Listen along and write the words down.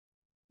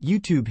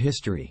YouTube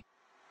history.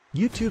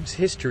 YouTube's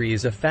history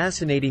is a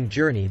fascinating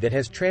journey that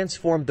has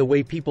transformed the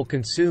way people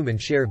consume and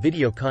share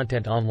video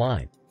content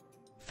online.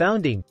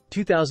 Founding,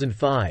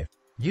 2005,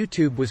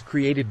 YouTube was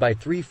created by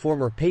three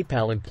former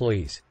PayPal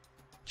employees,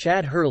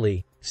 Chad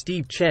Hurley,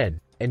 Steve Chen,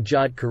 and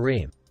Jad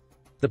Karim.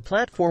 The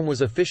platform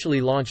was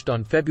officially launched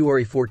on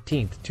February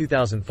 14,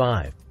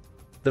 2005.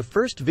 The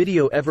first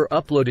video ever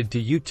uploaded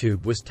to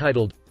YouTube was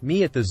titled,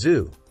 Me at the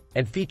Zoo,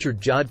 and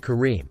featured Jad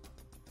Karim.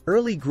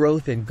 Early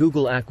growth and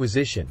Google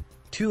acquisition,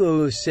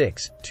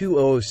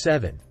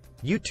 2006-2007,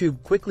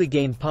 YouTube quickly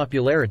gained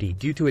popularity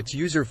due to its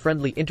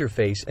user-friendly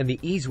interface and the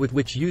ease with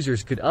which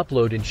users could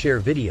upload and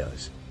share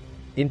videos.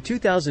 In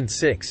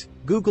 2006,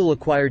 Google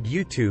acquired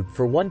YouTube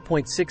for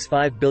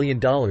 $1.65 billion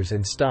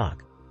in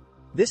stock.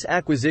 This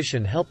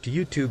acquisition helped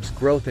YouTube's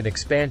growth and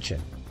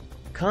expansion.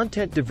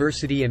 Content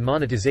diversity and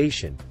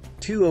monetization,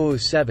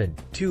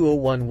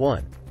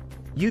 2007-2011.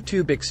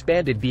 YouTube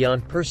expanded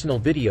beyond personal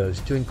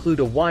videos to include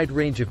a wide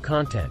range of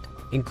content,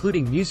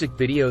 including music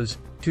videos,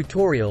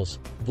 tutorials,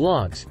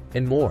 vlogs,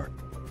 and more.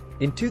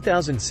 In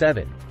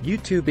 2007,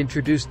 YouTube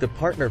introduced the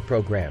Partner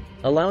Program,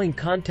 allowing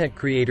content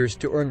creators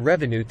to earn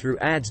revenue through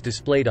ads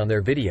displayed on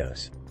their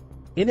videos.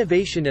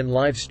 Innovation and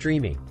live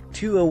streaming,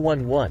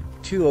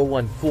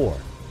 2011-2014.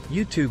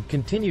 YouTube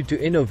continued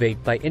to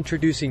innovate by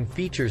introducing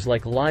features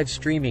like live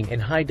streaming and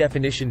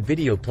high-definition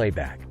video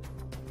playback.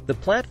 The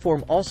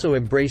platform also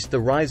embraced the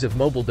rise of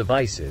mobile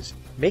devices,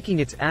 making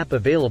its app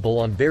available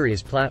on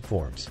various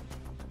platforms.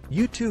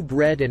 YouTube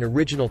Red and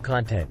original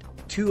content,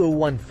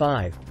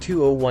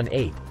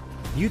 2015-2018.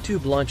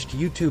 YouTube launched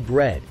YouTube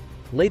Red,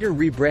 later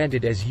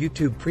rebranded as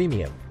YouTube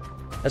Premium,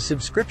 a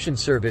subscription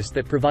service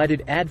that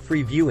provided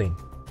ad-free viewing,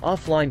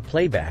 offline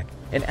playback,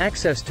 and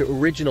access to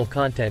original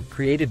content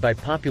created by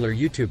popular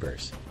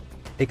YouTubers.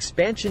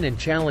 Expansion and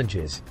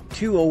challenges,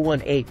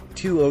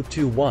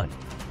 2018-2021.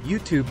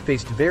 YouTube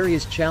faced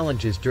various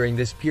challenges during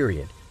this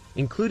period,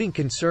 including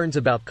concerns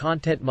about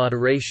content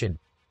moderation,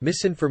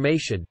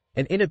 misinformation,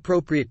 and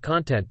inappropriate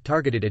content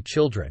targeted at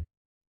children.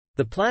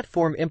 The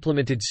platform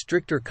implemented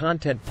stricter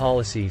content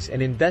policies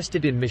and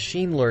invested in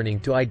machine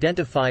learning to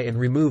identify and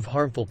remove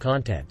harmful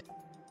content.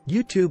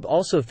 YouTube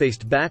also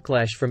faced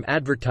backlash from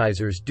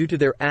advertisers due to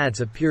their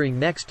ads appearing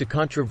next to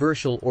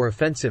controversial or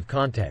offensive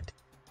content.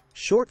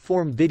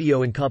 Short-form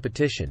video in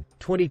competition,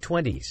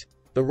 2020s.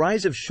 The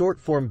rise of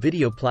short-form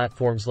video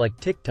platforms like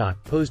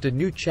TikTok posed a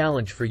new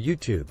challenge for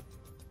YouTube,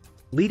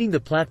 leading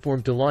the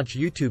platform to launch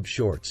YouTube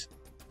Shorts,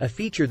 a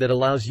feature that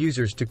allows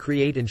users to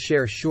create and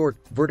share short,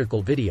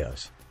 vertical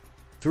videos.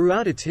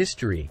 Throughout its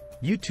history,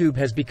 YouTube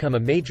has become a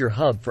major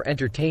hub for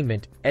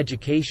entertainment,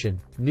 education,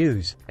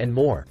 news, and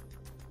more.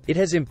 It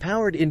has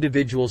empowered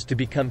individuals to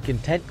become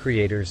content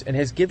creators and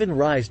has given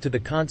rise to the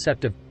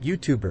concept of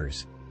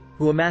YouTubers,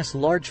 who amass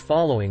large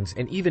followings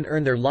and even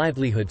earn their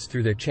livelihoods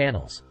through their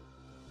channels.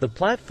 The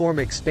platform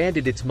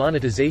expanded its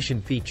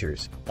monetization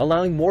features,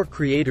 allowing more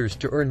creators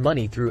to earn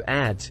money through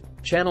ads,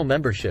 channel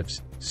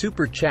memberships,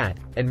 super chat,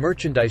 and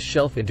merchandise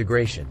shelf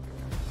integration.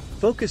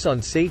 Focus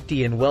on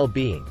safety and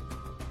well-being.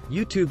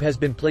 YouTube has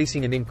been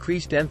placing an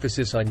increased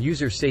emphasis on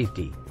user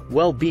safety,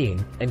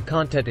 well-being, and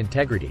content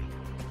integrity.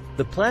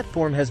 The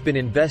platform has been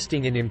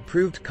investing in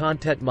improved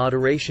content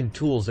moderation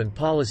tools and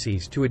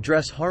policies to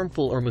address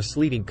harmful or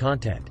misleading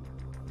content.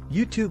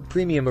 YouTube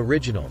Premium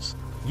Originals.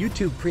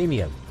 YouTube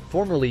Premium,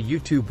 formerly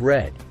YouTube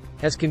Red,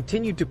 has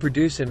continued to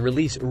produce and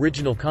release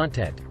original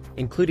content,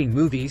 including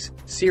movies,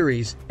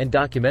 series, and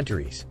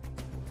documentaries.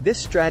 This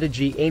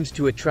strategy aims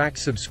to attract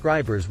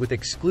subscribers with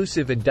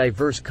exclusive and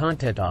diverse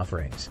content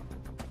offerings.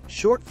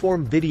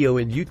 Short-form video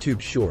in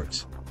YouTube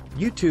Shorts.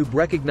 YouTube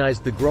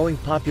recognized the growing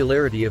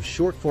popularity of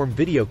short-form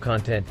video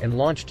content and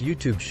launched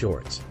YouTube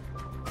Shorts.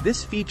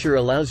 This feature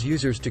allows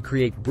users to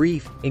create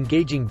brief,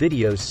 engaging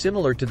videos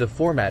similar to the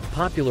format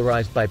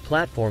popularized by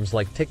platforms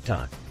like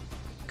TikTok.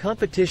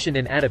 Competition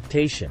and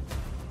adaptation.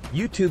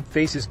 YouTube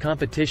faces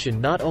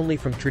competition not only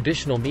from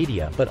traditional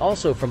media but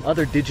also from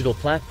other digital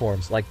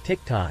platforms like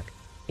TikTok,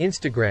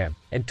 Instagram,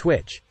 and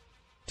Twitch.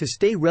 To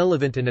stay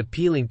relevant and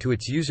appealing to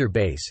its user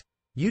base,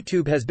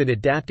 YouTube has been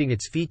adapting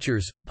its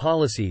features,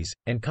 policies,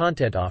 and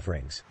content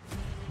offerings.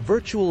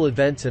 Virtual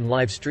events and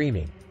live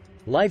streaming.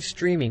 Live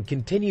streaming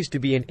continues to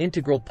be an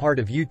integral part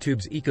of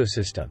YouTube's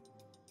ecosystem.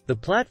 The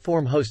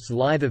platform hosts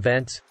live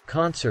events,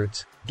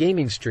 concerts,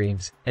 gaming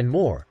streams, and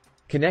more,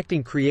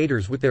 connecting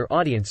creators with their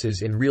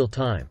audiences in real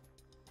time.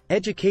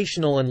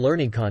 Educational and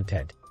learning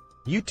content.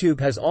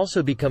 YouTube has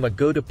also become a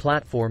go-to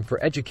platform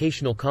for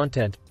educational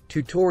content,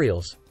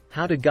 tutorials,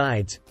 how-to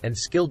guides, and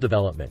skill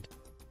development.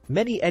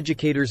 Many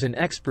educators and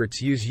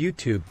experts use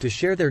YouTube to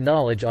share their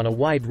knowledge on a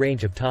wide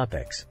range of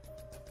topics.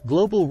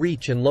 Global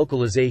reach and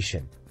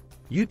localization.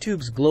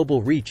 YouTube's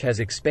global reach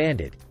has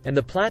expanded, and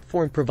the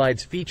platform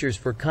provides features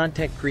for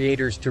content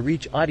creators to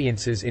reach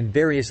audiences in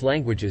various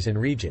languages and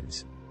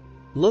regions.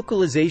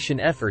 Localization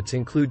efforts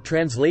include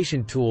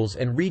translation tools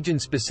and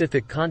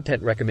region-specific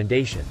content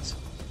recommendations.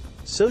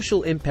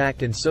 Social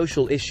impact and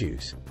social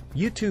issues.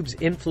 YouTube's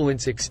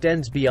influence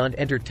extends beyond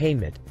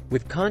entertainment,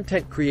 with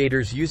content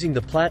creators using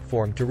the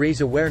platform to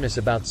raise awareness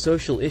about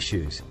social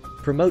issues,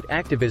 promote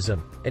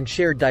activism, and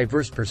share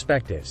diverse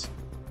perspectives.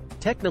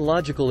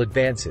 Technological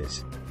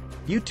advances.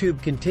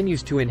 YouTube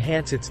continues to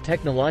enhance its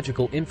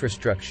technological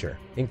infrastructure,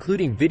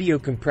 including video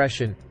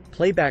compression,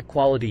 playback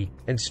quality,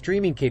 and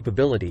streaming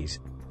capabilities,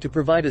 to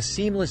provide a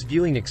seamless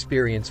viewing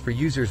experience for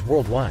users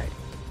worldwide.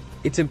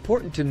 It's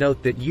important to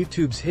note that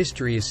YouTube's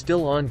history is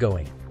still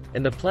ongoing,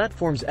 and the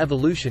platform's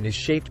evolution is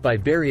shaped by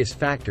various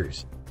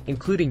factors,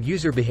 including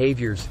user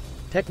behaviors,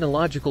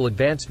 technological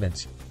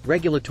advancements,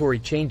 regulatory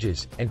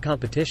changes, and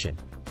competition.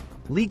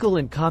 Legal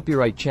and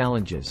copyright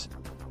challenges.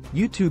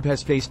 YouTube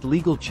has faced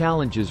legal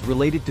challenges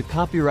related to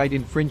copyright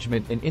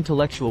infringement and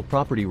intellectual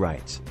property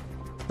rights.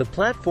 The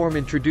platform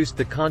introduced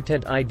the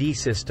Content ID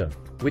system,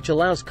 which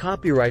allows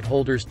copyright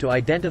holders to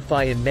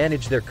identify and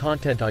manage their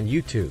content on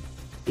YouTube,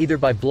 either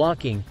by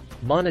blocking,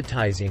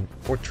 monetizing,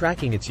 or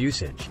tracking its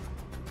usage.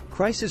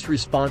 Crisis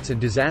response and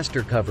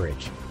disaster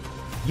coverage.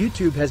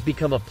 YouTube has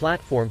become a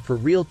platform for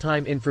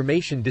real-time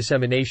information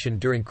dissemination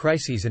during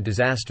crises and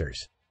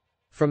disasters.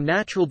 From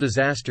natural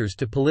disasters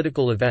to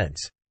political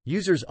events,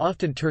 users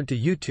often turn to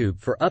YouTube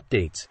for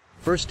updates,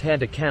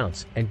 first-hand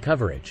accounts, and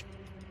coverage.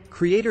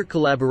 Creator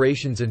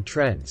collaborations and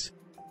trends.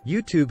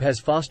 YouTube has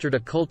fostered a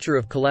culture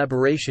of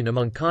collaboration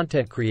among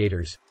content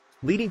creators,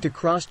 leading to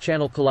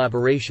cross-channel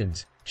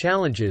collaborations,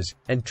 challenges,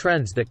 and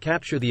trends that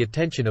capture the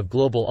attention of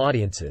global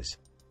audiences.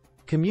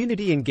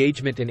 Community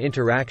engagement and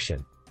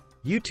interaction.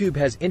 YouTube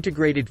has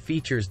integrated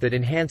features that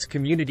enhance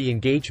community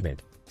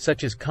engagement,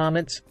 such as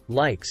comments,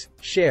 likes,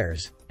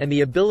 shares, and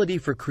the ability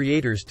for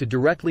creators to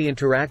directly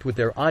interact with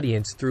their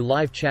audience through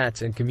live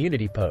chats and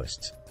community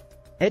posts.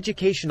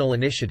 Educational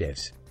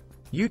initiatives.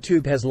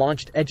 YouTube has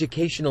launched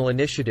educational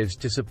initiatives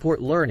to support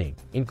learning,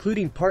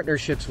 including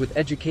partnerships with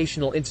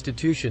educational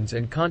institutions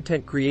and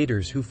content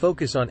creators who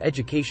focus on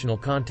educational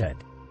content.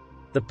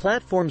 The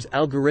platform's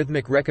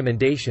algorithmic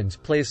recommendations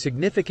play a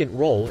significant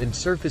role in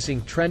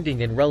surfacing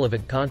trending and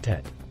relevant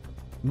content.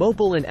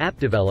 Mobile and app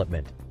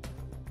development.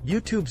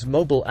 YouTube's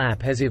mobile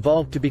app has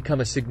evolved to become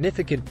a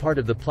significant part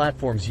of the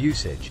platform's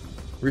usage,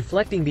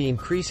 reflecting the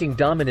increasing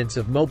dominance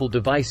of mobile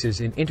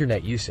devices in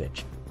internet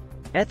usage.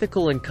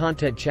 Ethical and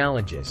content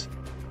challenges.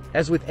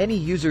 As with any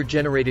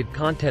user-generated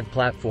content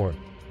platform,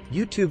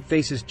 YouTube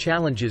faces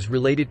challenges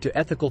related to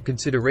ethical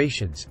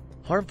considerations,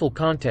 harmful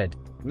content,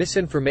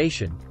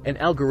 misinformation, and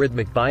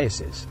algorithmic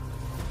biases.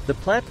 The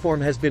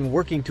platform has been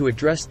working to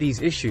address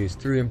these issues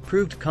through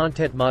improved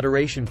content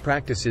moderation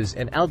practices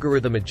and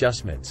algorithm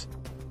adjustments.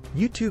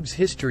 YouTube's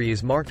history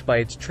is marked by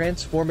its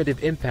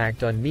transformative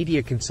impact on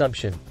media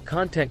consumption,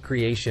 content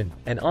creation,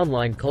 and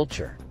online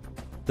culture.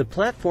 The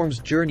platform's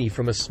journey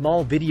from a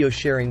small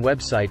video-sharing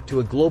website to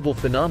a global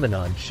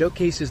phenomenon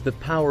showcases the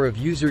power of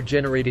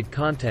user-generated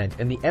content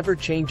and the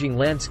ever-changing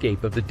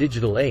landscape of the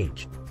digital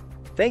age.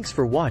 Thanks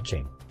for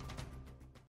watching.